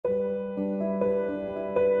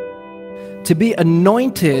To be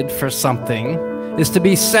anointed for something is to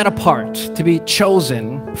be set apart, to be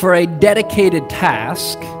chosen for a dedicated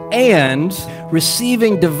task, and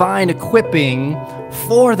receiving divine equipping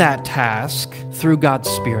for that task through God's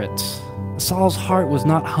Spirit. Saul's heart was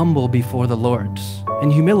not humble before the Lord,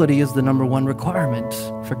 and humility is the number one requirement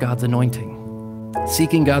for God's anointing.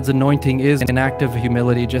 Seeking God's anointing is an act of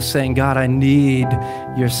humility, just saying, God, I need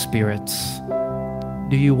your Spirit.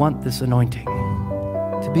 Do you want this anointing?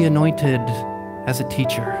 To be anointed as a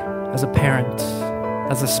teacher, as a parent,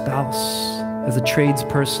 as a spouse, as a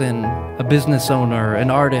tradesperson, a business owner,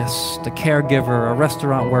 an artist, a caregiver, a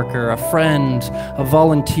restaurant worker, a friend, a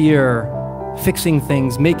volunteer, fixing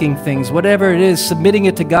things, making things, whatever it is, submitting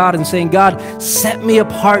it to God and saying, God, set me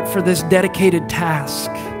apart for this dedicated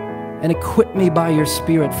task and equip me by your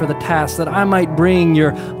Spirit for the task, that I might bring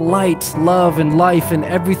your light, love, and life in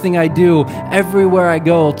everything I do, everywhere I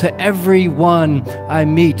go, to everyone I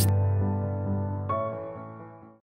meet.